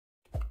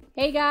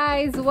Hey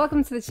guys,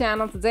 welcome to the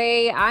channel.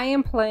 Today I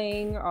am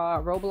playing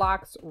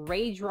Roblox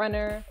Rage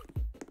Runner.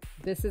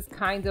 This is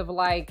kind of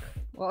like,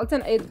 well,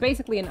 it's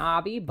basically an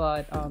obby,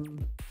 but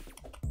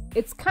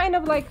it's kind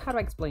of like, how do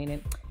I explain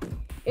it?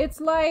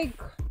 It's like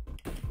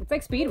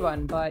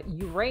speedrun, but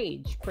you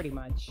rage pretty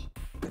much.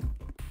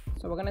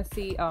 So we're gonna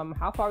see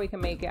how far we can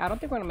make it. I don't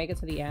think we're gonna make it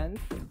to the end.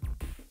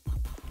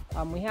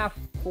 We have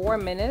 4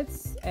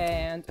 minutes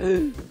and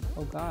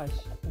oh gosh,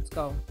 let's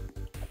go.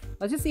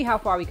 Let's just see how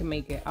far we can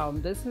make it.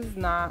 This is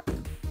not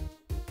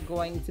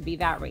going to be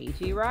that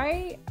ragey,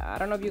 right? I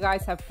don't know if you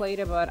guys have played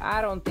it, but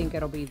I don't think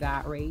it'll be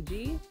that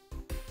ragey.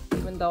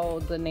 Even though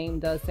the name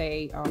does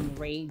say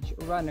Rage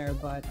Runner,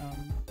 but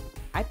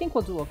I think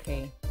we'll do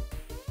okay.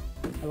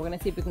 And we're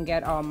gonna see if we can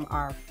get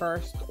our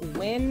first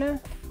win.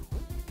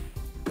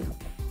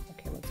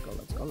 Okay, let's go,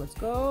 let's go, let's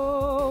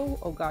go.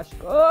 Oh gosh,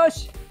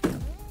 gosh.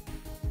 Okay,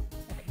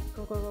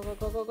 go, go, go, go,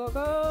 go, go, go,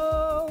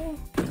 go.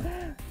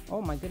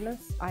 Oh my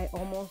goodness, I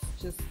almost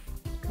just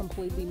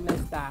completely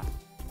missed that.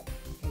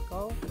 Okay,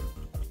 go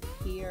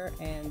here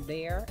and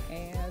there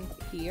and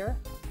here.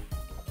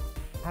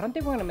 I don't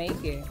think we're gonna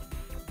make it.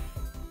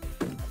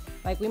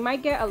 Like, we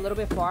might get a little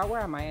bit far.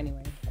 Where am I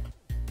anyway?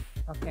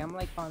 Okay, I'm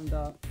like on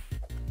the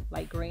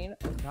light green.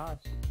 Oh gosh.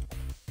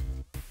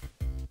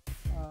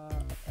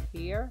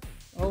 Here.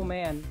 Oh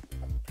man.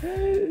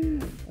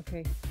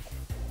 Okay.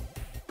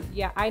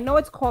 Yeah, I know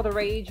it's called a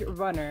Rage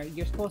Runner.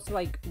 You're supposed to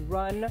like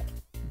run,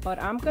 but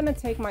I'm gonna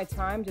take my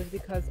time just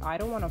because I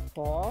don't want to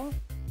fall.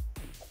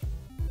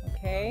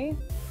 Okay,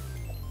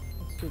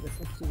 let's do this,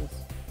 let's do this.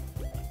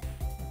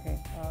 Okay,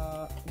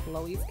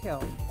 Glowy's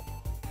kill.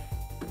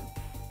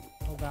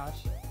 Oh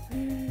gosh.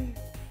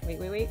 Wait,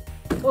 wait, wait.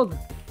 Ugh.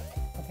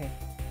 Okay,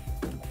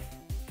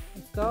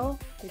 let's go.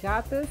 We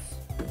got this.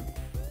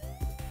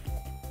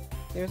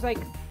 There's like,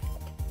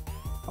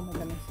 oh my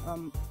goodness,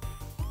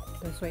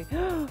 this way.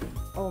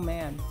 Oh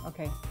man,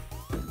 okay.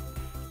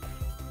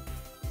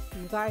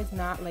 You guys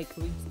not like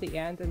reach the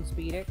end and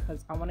speed it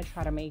because I want to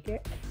try to make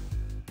it.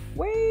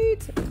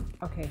 Wait.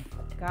 Okay,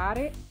 got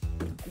it,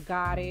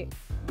 got it.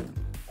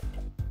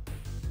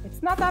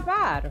 It's not that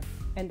bad.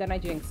 And then I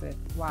jinx it.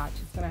 Watch,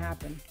 it's gonna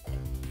happen.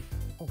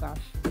 Oh gosh,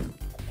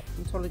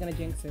 I'm totally gonna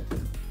jinx it.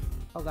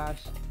 Oh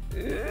gosh.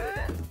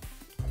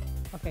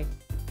 Okay,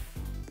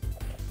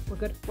 we're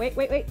good. Wait,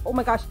 wait, wait. Oh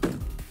my gosh.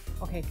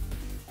 Okay.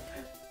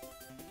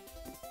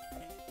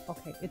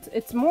 Okay,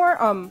 it's more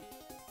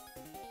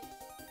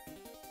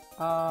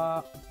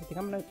I think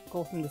I'm gonna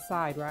go from the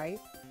side, right?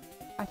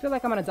 I feel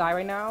like I'm gonna die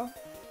right now.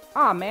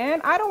 Aw,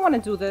 man, I don't want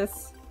to do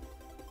this.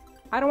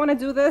 I don't want to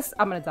do this.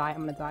 I'm gonna die.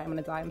 I'm gonna die. I'm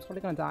gonna die. I'm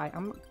totally gonna die.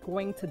 I'm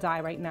going to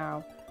die right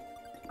now.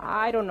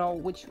 I don't know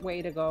which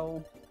way to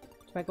go.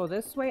 Do I go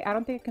this way? I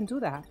don't think I can do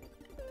that.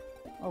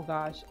 Oh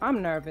gosh,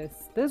 I'm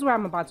nervous. This is where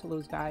I'm about to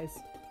lose, guys.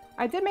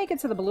 I did make it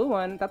to the blue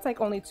one. That's like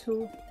only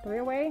 2, 3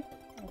 away.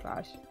 Oh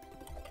gosh.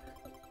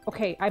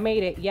 Okay, I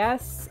made it.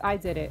 Yes, I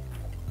did it.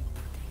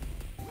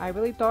 I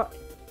really thought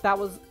that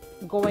was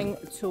going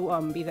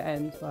to be the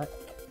end, but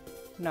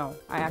no,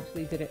 I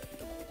actually did it.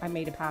 I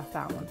made it past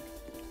that one.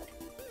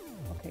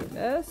 Okay,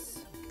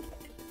 this.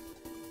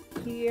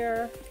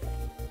 Here.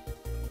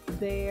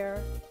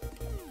 There.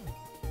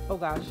 Oh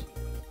gosh.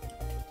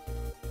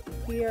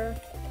 Here.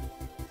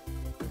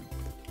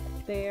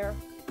 There.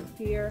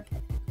 Here.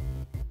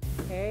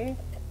 Okay.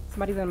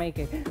 Somebody's gonna make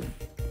it.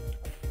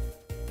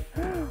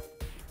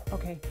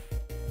 Okay.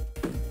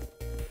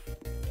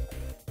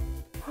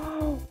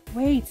 Oh,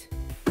 wait.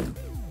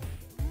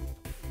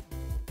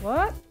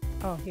 What?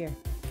 Oh, here.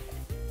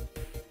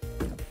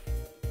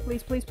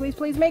 Please, please, please,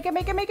 please make it,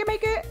 make it, make it,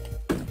 make it.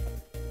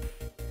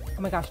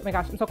 Oh my gosh,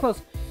 I'm so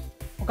close.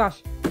 Oh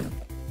gosh.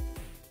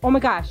 Oh my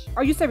gosh.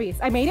 Are you serious?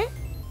 I made it?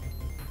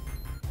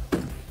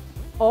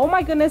 Oh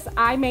my goodness,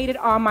 I made it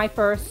on my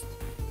first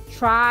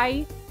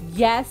try.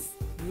 Yes,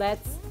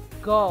 let's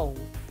go.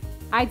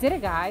 I did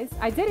it, guys.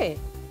 I did it.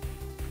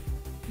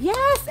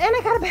 Yes, and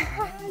I got a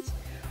badge.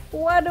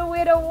 What a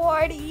win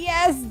award.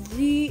 Yes,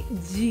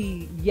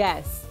 GG.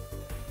 Yes.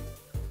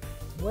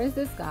 Where's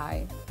this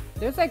guy?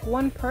 There's like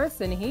one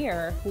person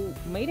here who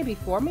made it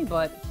before me,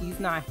 but he's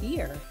not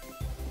here.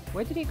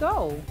 Where did he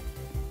go?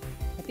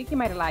 I think he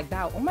might have lagged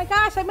out. Oh my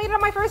gosh, I made it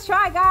on my first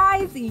try,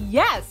 guys.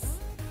 Yes.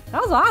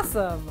 That was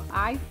awesome.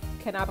 I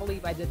cannot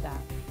believe I did that.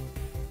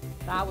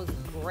 That was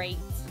great.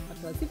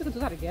 Okay, let's see if we can do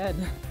that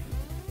again.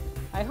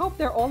 I hope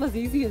they're all as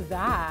easy as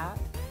that.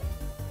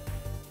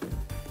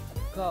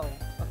 Go.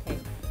 Okay.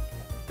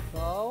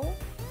 Go.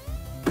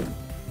 Okay,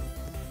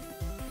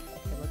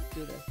 let's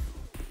do this.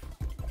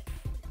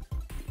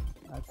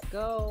 Let's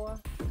go.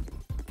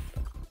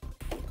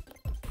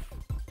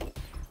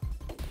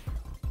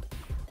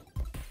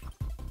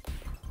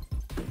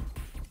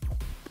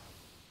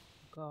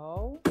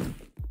 Go.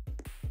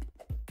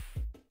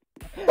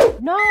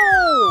 No!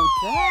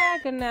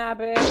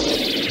 Dagnabbit.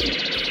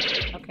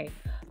 Okay.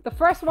 The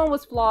first one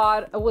was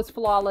flawed. It was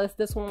flawless.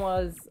 This one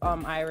was,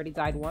 I already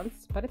died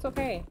once, but it's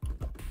okay.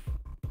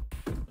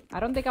 I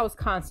don't think I was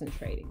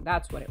concentrating.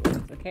 That's what it was,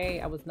 okay?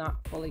 I was not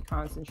fully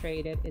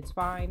concentrated. It's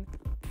fine.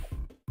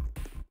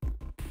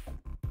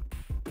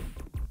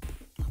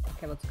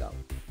 Okay, let's go.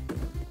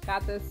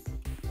 Got this.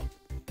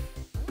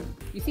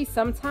 You see,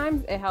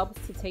 sometimes it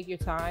helps to take your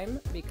time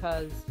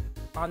because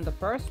on the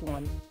first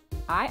one,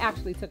 I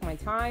actually took my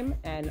time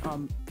and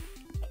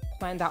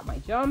planned out my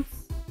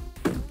jumps.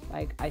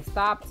 Like, I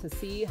stopped to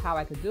see how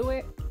I could do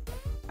it.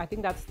 I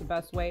think that's the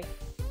best way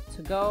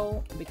to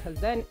go because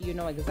then you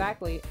know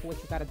exactly what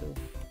you gotta do.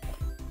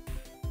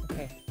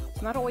 Okay,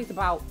 it's not always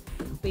about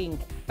being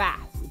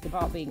fast, it's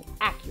about being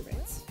accurate.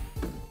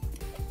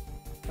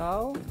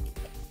 Go.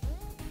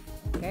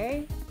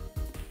 Okay.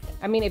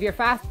 I mean, if you're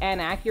fast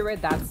and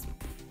accurate, that's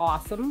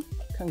awesome.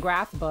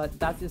 Congrats, but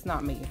that's just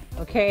not me.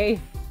 Okay.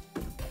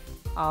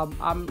 Oh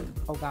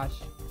gosh.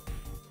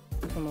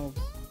 2 moves.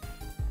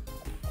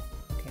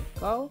 Okay,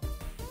 go.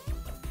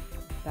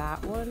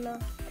 That one.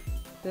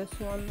 This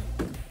one.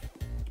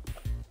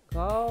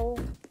 Go.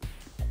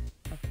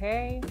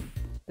 Okay.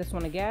 This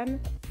one again.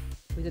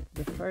 We did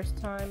the first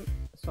time,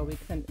 so we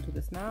can do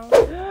this now.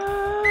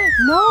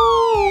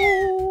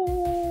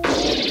 No!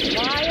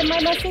 Why am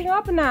I messing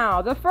up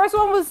now? The first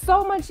one was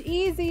so much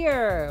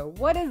easier.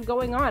 What is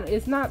going on?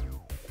 It's not...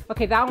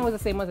 Okay, that one was the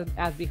same one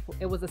as before.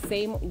 It was the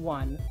same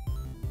one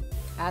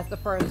as the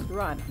first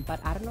run, but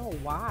I don't know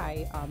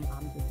why I'm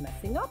just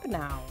messing up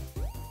now.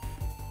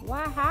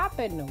 What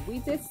happened? We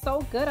did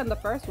so good on the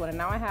first one, and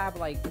now I have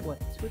like, what,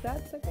 2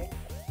 deaths, I think?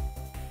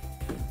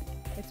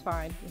 It's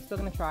fine. We're still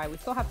gonna try. We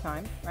still have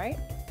time, right?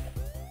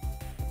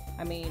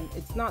 I mean,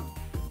 it's not...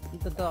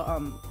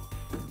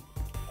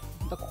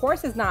 The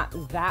course is not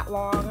that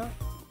long,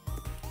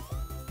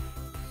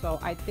 so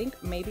I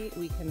think maybe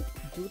we can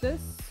do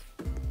this.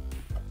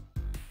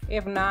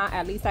 If not,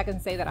 at least I can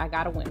say that I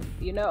got a win,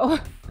 you know?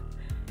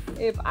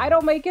 If I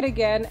don't make it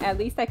again, at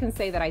least I can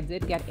say that I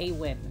did get a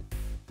win.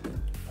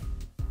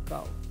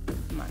 So,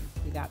 come on,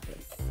 we got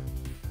this.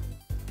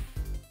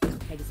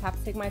 I just have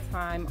to take my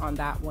time on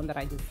that one that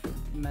I just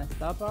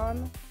messed up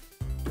on.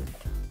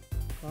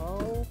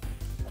 Go.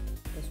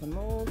 This one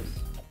moves.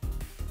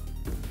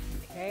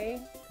 Okay,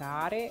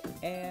 got it.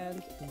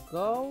 And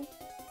go.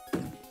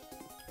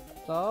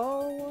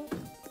 Go.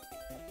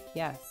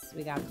 Yes,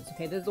 we got this.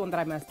 Okay, this is the one that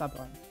I messed up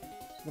on.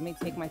 So let me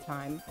take my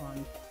time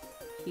on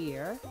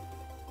here.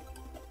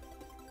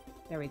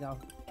 There we go.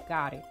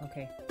 Got it.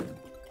 Okay.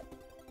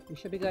 We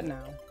should be good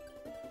now.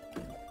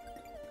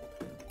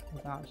 Oh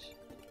gosh.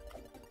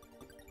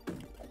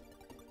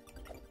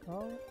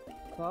 Go.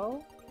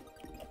 Go.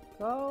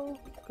 Go.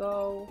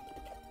 Go.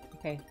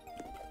 Okay.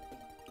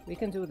 We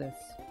can do this.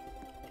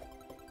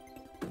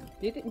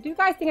 Do you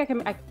guys think I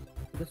can...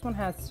 This one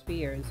has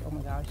spheres. Oh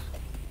my gosh.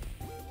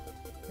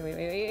 Okay,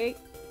 wait.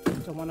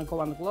 Don't want to go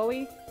on the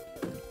glowy.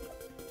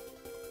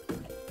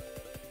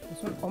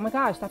 This one... Oh my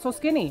gosh, that's so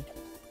skinny.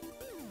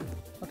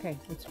 Okay,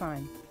 it's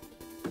fine.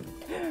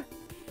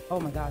 Oh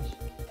my gosh.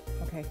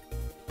 Okay.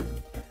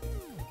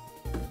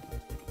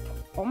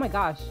 Oh my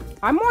gosh.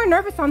 I'm more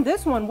nervous on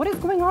this one. What is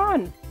going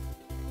on?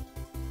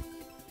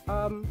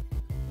 Oh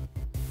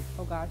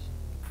gosh.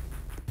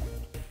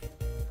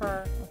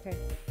 Her. Okay.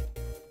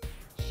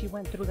 She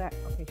went through that.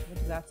 Okay, she went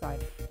to that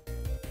side.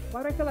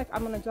 Why do I feel like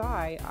I'm gonna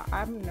die?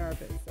 I'm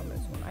nervous on this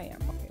one. I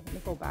am. Okay, let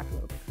me go back a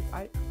little bit.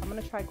 I'm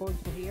gonna try going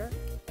through here.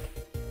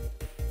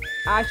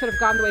 I should have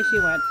gone the way she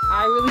went.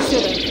 I really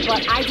should have.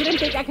 But I didn't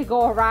think I could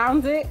go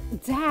around it.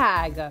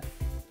 Dag.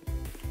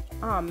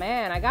 Oh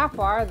man, I got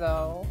far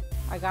though.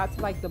 I got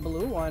to like the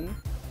blue one.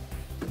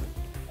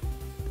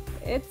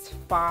 It's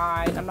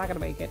fine. I'm not gonna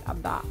make it.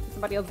 I'm not.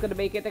 Somebody else is gonna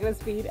make it. They're gonna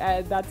speed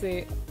and that's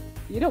it.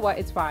 You know what?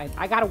 It's fine.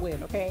 I got a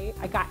win, okay?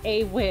 I got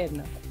a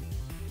win.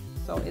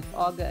 So it's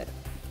all good.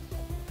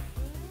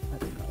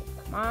 Let's go.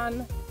 Come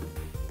on. I'm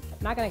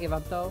not gonna give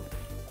up though.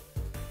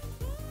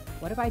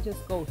 What if I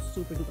just go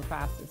super duper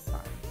fast this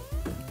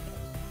time?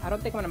 I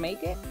don't think I'm gonna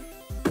make it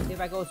if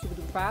I go super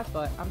duper fast,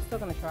 but I'm still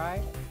gonna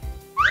try.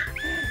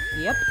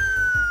 Yep.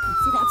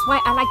 See, that's why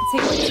I like to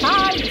take my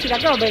time. You see,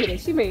 that girl made it.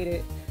 She made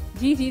it.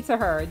 GG to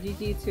her.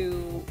 GG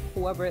to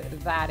whoever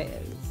that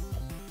is.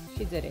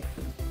 She did it.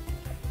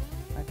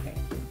 Okay.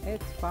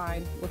 It's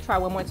fine. We'll try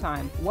one more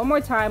time. One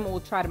more time, we'll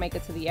try to make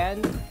it to the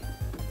end.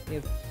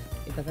 If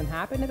it doesn't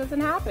happen, it doesn't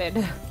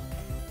happen.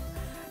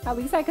 At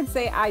least I can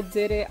say I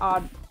did it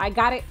on... I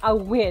got it a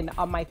win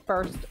on my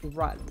first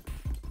run.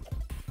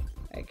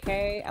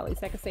 Okay? At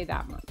least I can say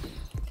that much.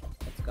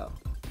 Let's go.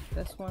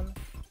 This one.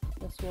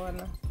 This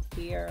one.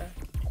 Here.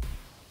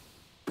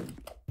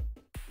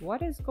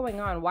 What is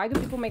going on? Why do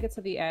people make it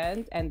to the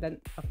end and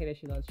then... Okay, there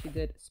she goes. She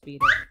did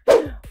speed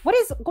it. What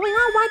is going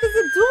on? Why does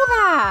it do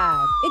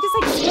that? It just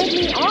like slid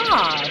me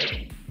off.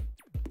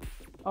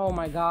 Oh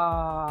my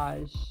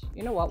gosh.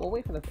 You know what? We'll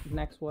wait for the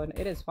next one.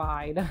 It is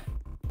fine.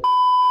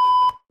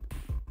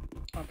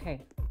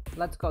 Okay.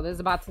 Let's go. This is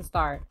about to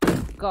start.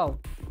 Go.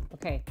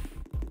 Okay.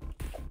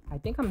 I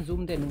think I'm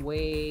zoomed in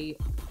way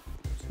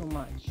too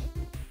much.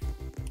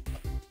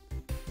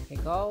 Okay,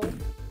 go.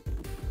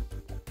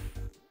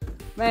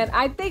 Man,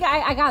 I think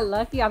I got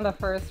lucky on the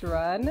first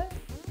run.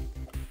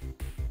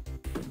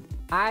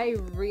 I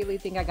really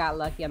think I got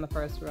lucky on the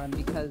first run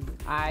because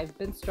I've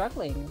been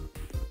struggling.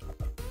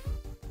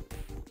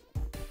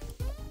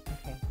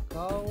 Okay, go.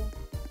 go.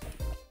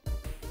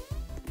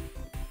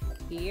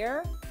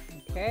 Here.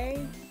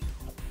 Okay.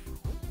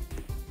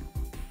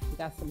 We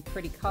got some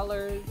pretty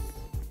colors.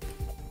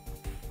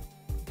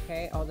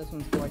 Okay. Oh, this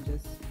one's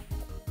gorgeous.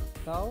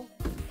 Go.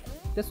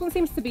 This one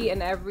seems to be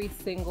in every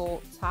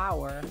single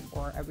tower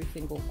or every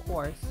single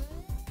course.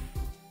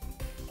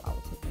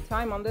 I'll take my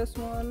time on this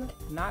one.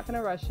 Not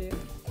gonna rush it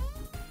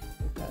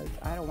because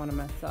I don't want to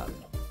mess up.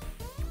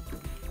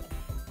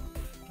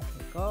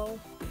 Okay, go.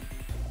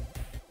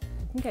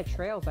 You can get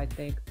trails, I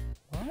think.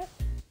 What?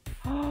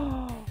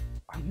 Oh,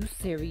 are you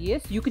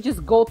serious? You could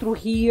just go through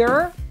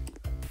here?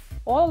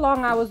 All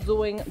along I was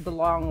doing the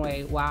long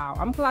way. Wow.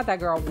 I'm glad that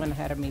girl went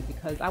ahead of me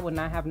because I would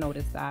not have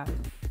noticed that.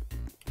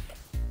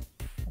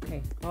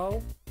 Okay,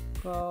 go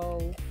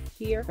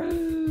here.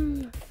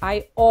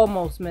 I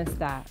almost missed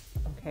that.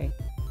 Okay.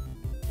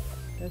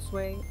 This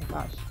way. Oh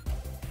gosh.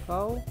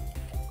 Go.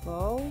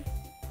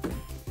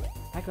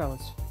 That girl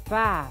is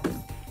fast.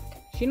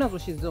 She knows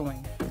what she's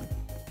doing.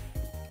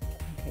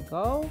 Okay,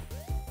 go.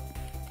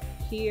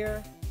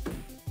 Here.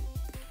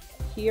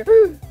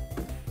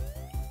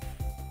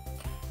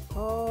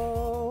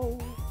 Oh.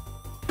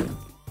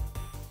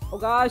 Oh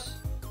gosh.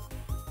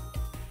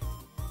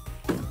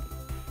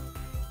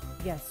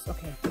 Yes,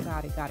 okay.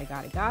 Got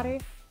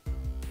it.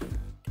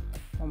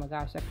 Oh my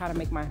gosh, that kind of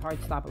make my heart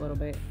stop a little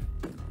bit.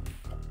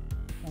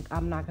 Like,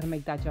 I'm not gonna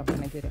make that jump,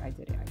 and I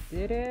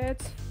did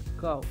it.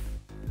 Go.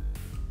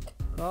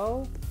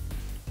 Oh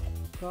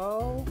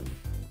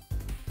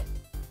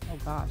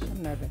gosh,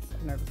 I'm nervous.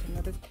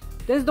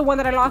 This is the one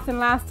that I lost in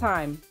last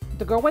time.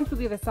 The girl went through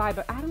the other side,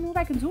 but I don't know if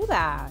I can do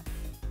that.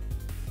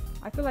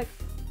 I feel like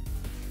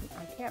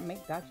I can't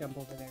make that jump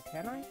over there,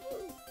 can I?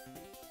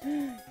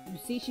 You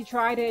see, she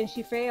tried it and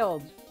she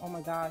failed. Oh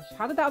my gosh.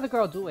 How did the other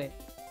girl do it?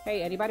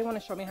 Hey, anybody want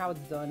to show me how it's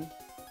done?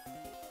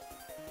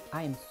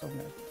 I am so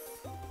nervous.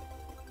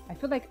 I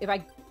feel like if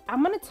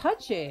I'm gonna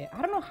touch it.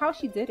 I don't know how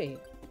she did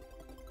it.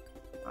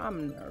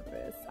 I'm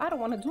nervous. I don't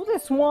want to do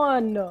this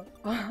one.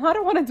 I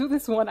don't want to do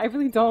this one. I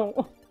really don't.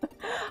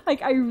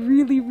 Like, I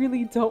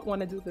really don't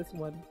want to do this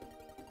one.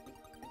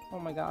 Oh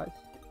my gosh.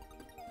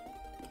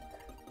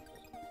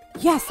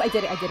 Yes, I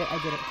did it. Okay.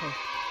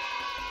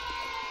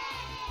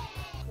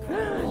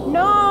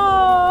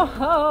 No!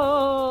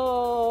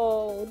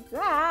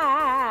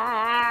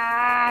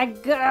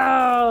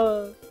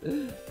 Go!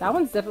 That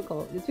one's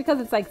difficult. It's because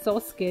it's like so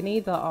skinny.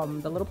 The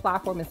little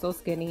platform is so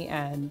skinny,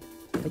 and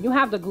then you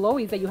have the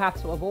glowies that you have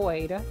to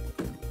avoid.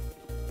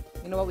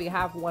 You know what? We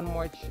have one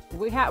more.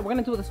 We're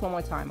gonna do this one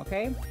more time,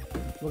 okay?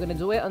 We're gonna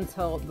do it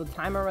until the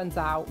timer runs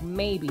out.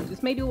 Maybe,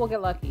 just maybe we'll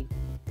get lucky.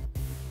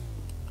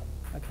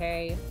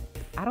 Okay.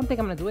 I don't think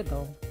I'm gonna do it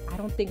though. I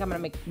don't think I'm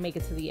gonna make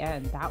it to the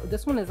end.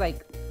 This one is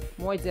like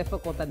more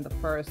difficult than the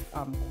first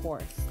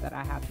course that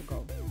I had to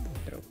go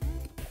through.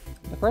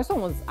 The first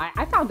one was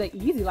I found it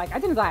easy. Like, I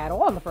didn't die at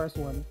all in the first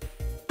one.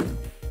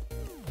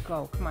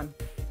 Go, come on.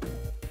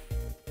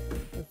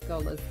 Let's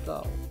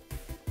go.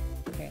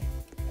 Okay.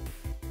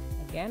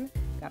 Again,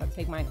 gotta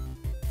take my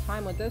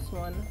time with this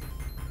one.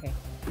 Okay.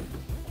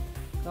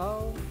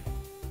 Go.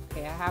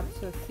 Okay, I have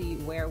to see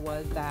where it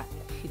was that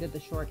she did the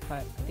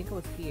shortcut. I think it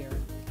was here.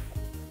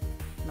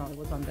 No, it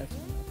was on this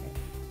one. Okay,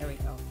 there we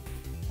go.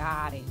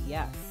 Got it,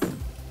 yes.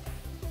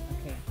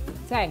 Okay.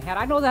 Dang, had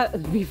I known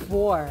that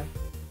before.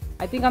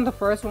 I think on the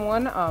first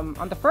one,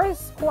 on the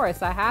first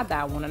course, I had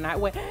that one, and I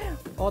went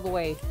all the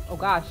way. Oh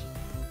gosh.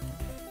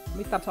 Let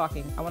me stop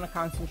talking. I want to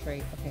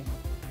concentrate. Okay.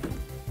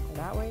 Go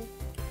that way.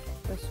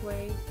 This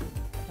way.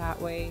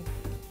 That way.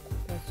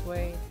 This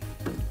way.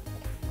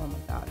 Oh my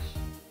gosh.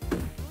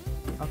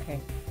 Okay.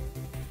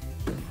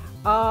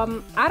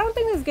 I don't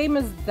think this game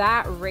is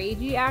that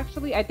ragey,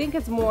 actually. I think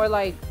it's more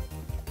like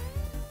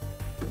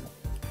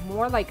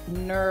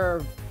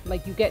nerve.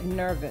 Like, you get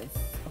nervous.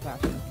 Oh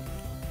gosh.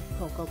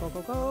 Go.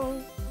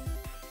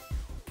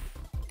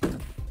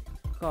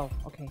 Go.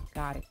 Okay,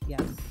 got it.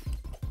 Yes.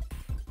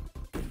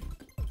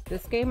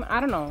 This game, I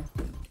don't know.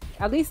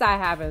 At least I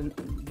haven't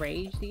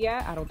raged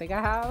yet. I don't think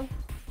I have.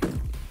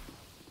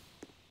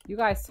 You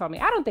guys tell me.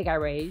 I don't think I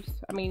raged.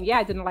 I mean, yeah,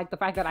 I didn't like the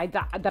fact that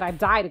I've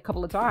died a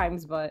couple of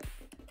times, but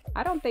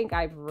I don't think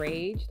I've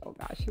raged. Oh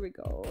gosh, here we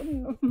go.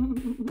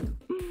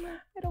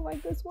 I don't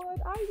like this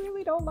one. I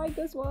really don't like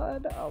this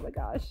one. Oh my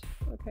gosh.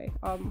 Okay.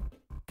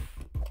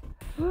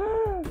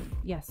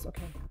 Yes.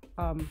 Okay.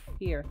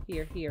 Here.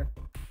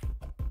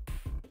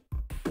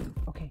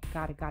 Okay.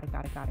 Got it. Okay.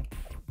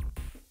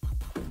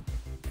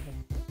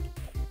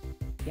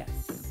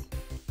 Yes.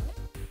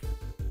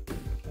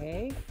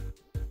 Okay.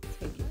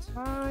 Take your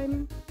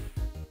time.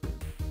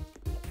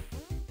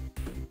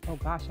 Oh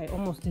gosh, I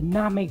almost did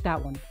not make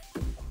that one.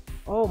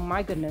 Oh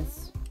my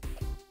goodness.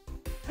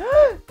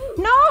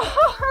 No!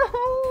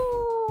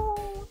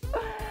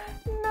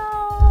 No!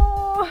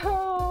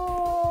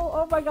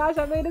 Oh my gosh,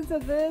 I made it to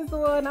this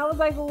one. I was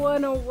like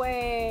one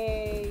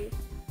away.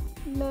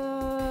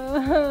 No.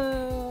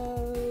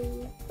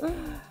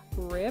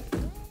 Rip.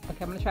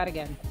 Okay, I'm gonna try it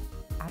again.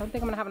 I don't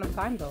think I'm gonna have enough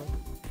time though.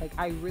 Like,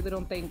 I really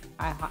don't think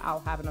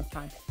I'll have enough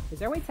time. Is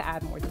there a way to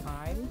add more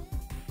time?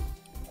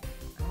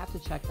 I have to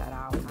check that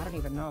out. I don't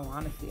even know,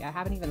 honestly. I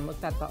haven't even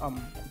looked at the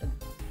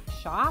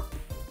shop.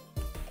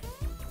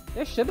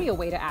 There should be a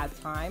way to add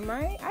time,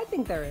 right? I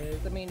think there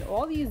is. I mean,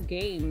 all these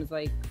games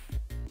like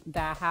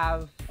that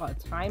have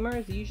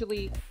timers,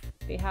 usually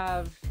they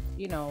have,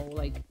 you know,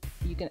 like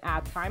you can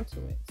add time to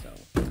it. So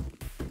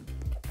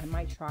I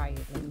might try it.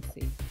 Let me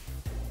see.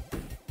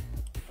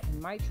 I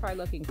might try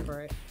looking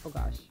for it. Oh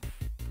gosh.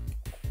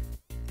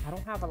 I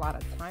don't have a lot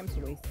of time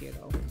to waste here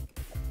though.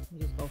 Let me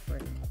just go for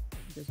it.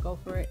 Just go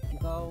for it.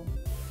 Go.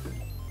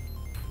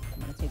 I'm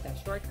gonna take that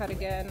shortcut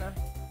again.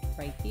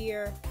 Right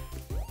here.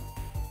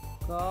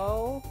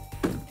 Go.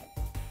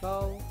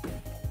 Go.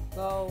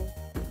 Go.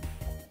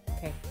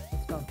 Okay,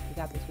 let's go. We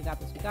got this. We got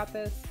this. We got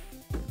this.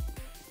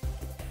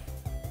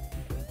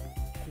 Okay.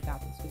 We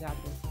got this. We got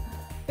this.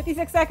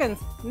 56 seconds.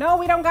 No,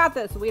 we don't got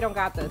this. We don't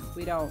got this.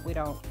 We don't. We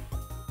don't.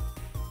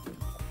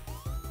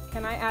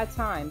 Can I add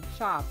time?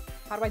 Shop.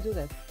 How do I do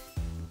this?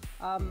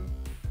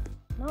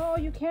 No,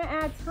 you can't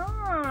add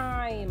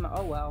time.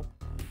 Oh, well.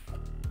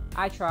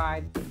 I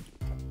tried.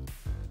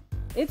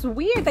 It's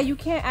weird that you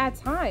can't add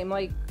time.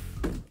 Like,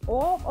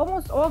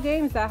 almost all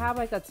games that have,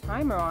 like, a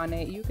timer on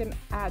it, you can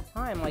add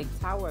time. Like,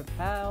 Tower of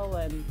Hell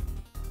and,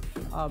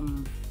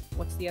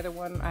 what's the other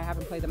one? I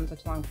haven't played them in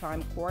such a long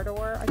time.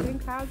 Corridor, I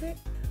think, has it.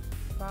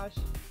 Gosh.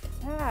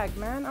 Tag,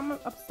 man. I'm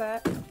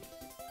upset.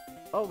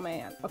 Oh,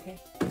 man. Okay.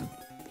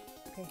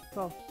 Okay,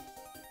 go.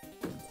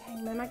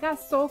 Dang, man, I got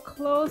so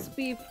close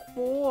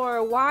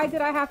before. Why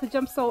did I have to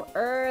jump so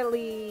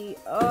early?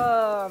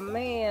 Oh,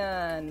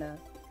 man.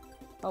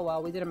 Oh,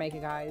 well, we didn't make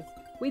it, guys.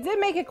 We did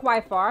make it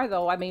quite far,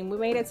 though. I mean, we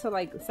made it to,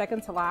 like,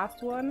 second to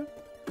last one.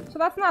 So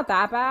that's not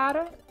that bad.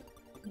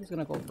 I'm just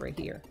gonna go for it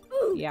here.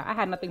 Yeah, I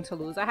had nothing to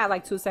lose. I had,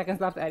 like, 2 seconds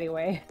left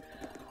anyway.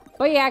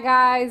 But yeah,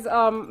 guys,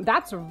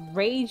 that's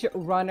Rage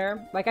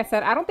Runner. Like I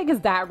said, I don't think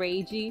it's that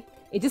ragey.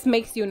 It just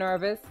makes you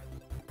nervous.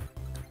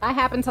 I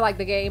happen to like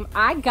the game.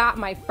 I got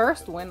my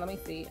first win. Let me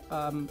see.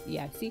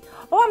 Yeah, see.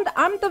 Oh,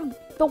 I'm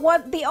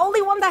the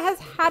only one that has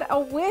had a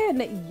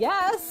win.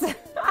 Yes.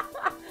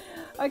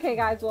 Okay,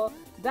 guys. Well,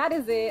 that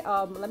is it.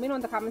 Let me know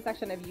in the comment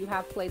section if you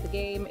have played the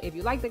game. If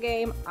you like the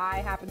game, I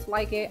happen to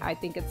like it. I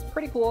think it's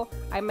pretty cool.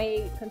 I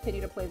may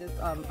continue to play this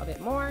a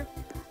bit more.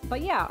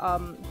 But yeah,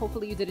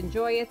 hopefully you did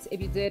enjoy it. If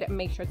you did,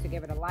 make sure to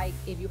give it a like.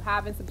 If you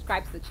haven't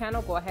subscribed to the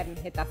channel, go ahead and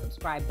hit that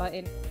subscribe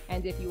button.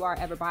 And if you are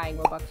ever buying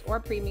Robux or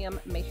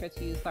Premium, make sure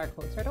to use Start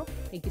Code Turtle.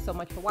 Thank you so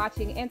much for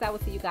watching, and I will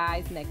see you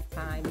guys next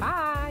time.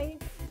 Bye!